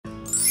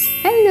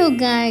Hello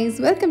guys,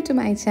 welcome to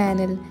my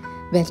channel.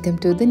 Welcome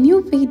to the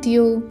new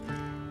video.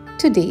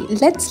 Today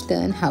let's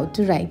learn how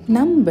to write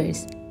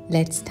numbers.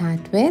 Let's start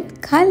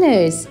with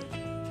colors.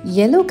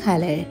 Yellow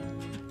color,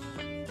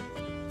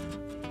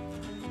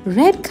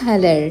 red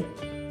color,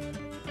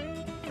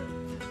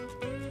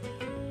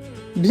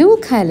 blue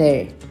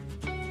color,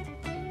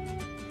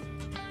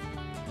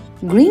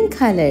 green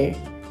color,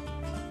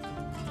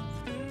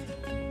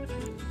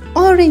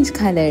 orange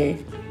color,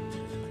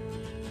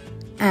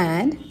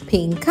 and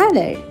pink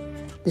color.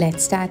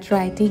 Let's start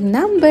writing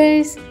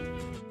numbers.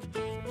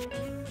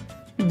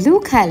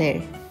 Blue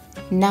color,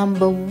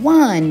 number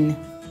 1.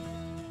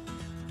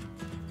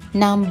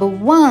 Number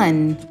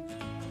 1.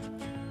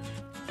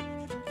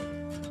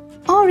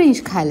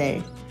 Orange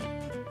color,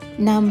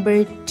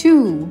 number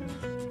 2.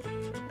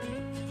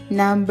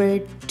 Number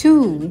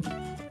 2.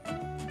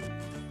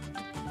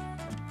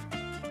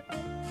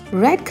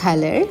 Red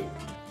color,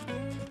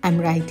 I'm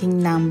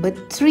writing number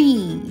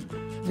 3.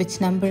 Which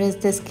number is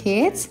this,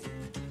 kids?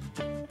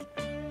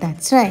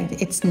 That's right,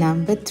 it's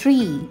number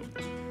 3.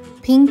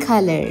 Pink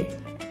color,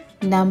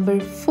 number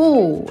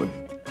 4.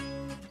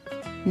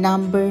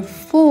 Number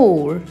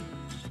 4.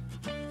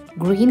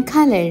 Green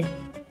color,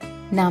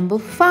 number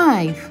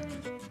 5.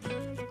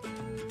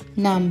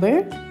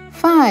 Number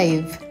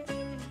 5.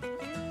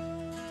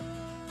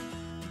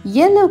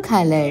 Yellow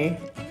color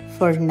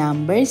for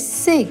number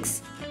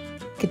 6.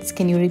 Kids,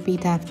 can you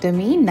repeat after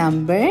me?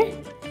 Number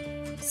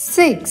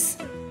 6.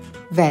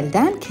 Well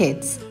done,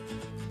 kids.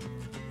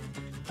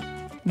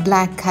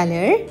 Black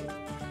color,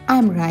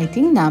 I'm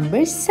writing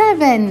number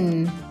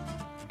 7.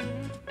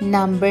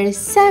 Number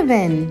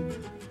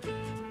 7.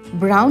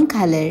 Brown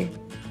color,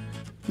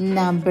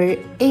 number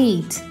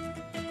 8.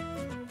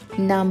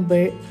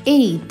 Number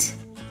 8.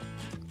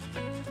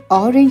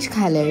 Orange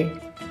color,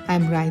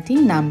 I'm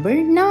writing number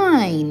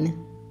 9.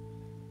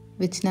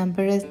 Which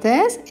number is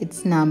this?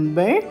 It's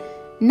number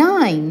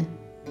 9.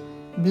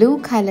 Blue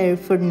color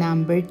for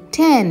number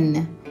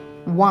 10.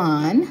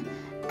 1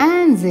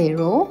 and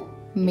 0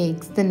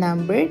 makes the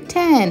number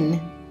 10.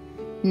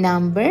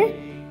 Number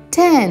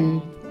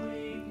 10.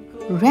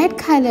 Red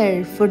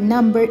color for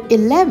number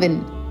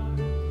 11.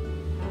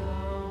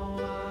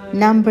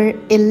 Number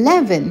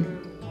 11.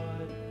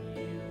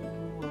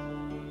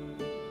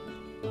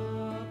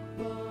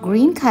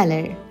 Green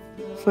color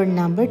for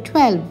number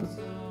 12.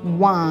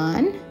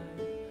 1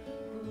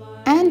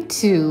 and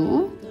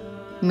 2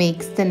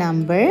 makes the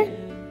number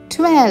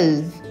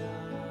 12.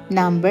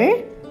 Number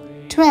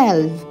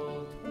 12.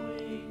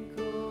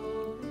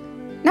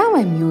 Now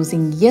I'm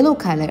using yellow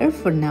color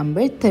for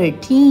number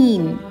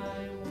 13.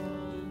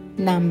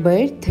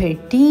 Number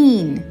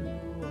 13.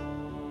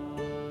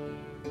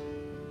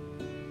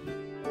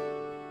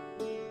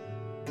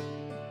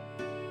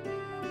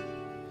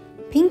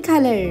 Pink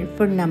color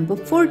for number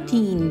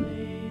 14.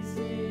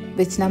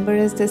 Which number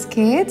is this,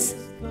 kids?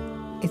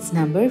 It's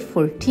number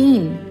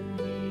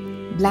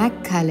 14.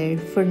 Black color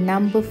for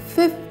number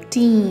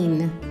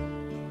 15.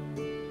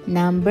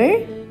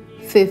 Number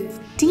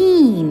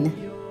 15.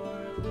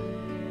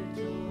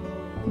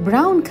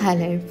 Brown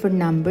color for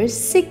number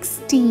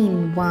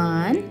 16.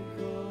 1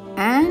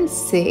 and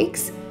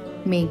 6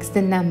 makes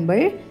the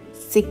number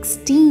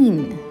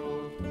 16.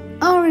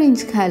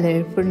 Orange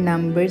color for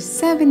number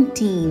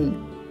 17.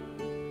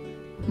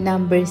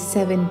 Number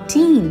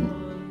 17.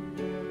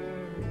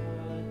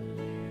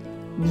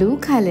 Blue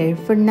color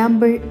for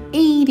number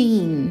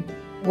 18.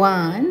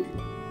 1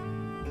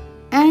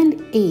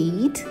 and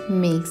 8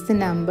 makes the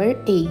number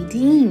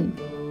 18.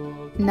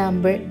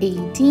 Number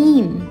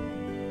 18.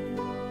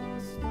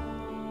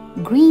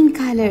 Green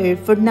color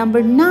for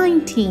number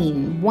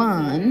 19.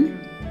 1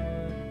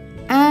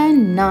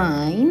 and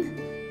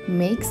 9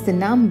 makes the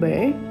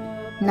number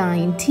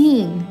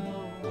 19.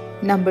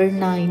 Number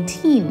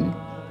 19.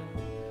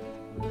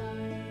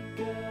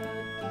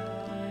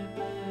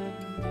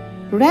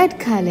 Red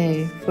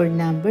color for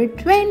number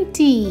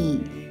 20.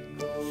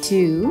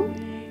 2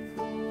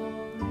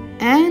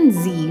 and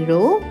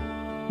 0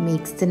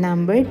 makes the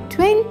number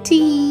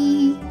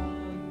 20.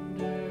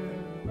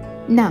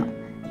 Now,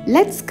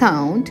 let's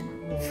count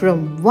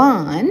from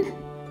 1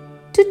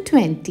 to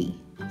 20.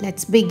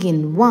 Let's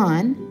begin.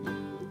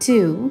 1,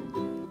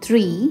 2,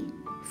 3,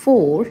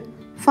 4,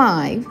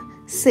 5,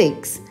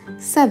 6,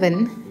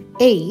 7,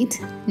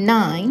 8,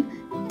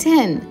 9,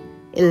 10,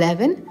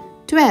 11,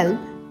 12,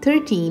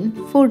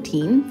 13,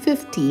 14,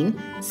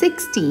 15,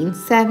 16,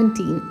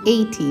 17,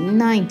 18,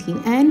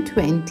 19 and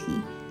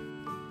 20.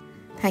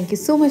 Thank you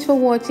so much for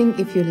watching.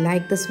 If you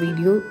like this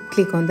video,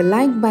 click on the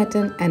like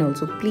button and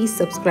also please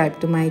subscribe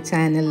to my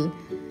channel.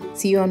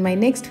 See you on my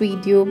next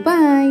video.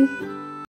 Bye.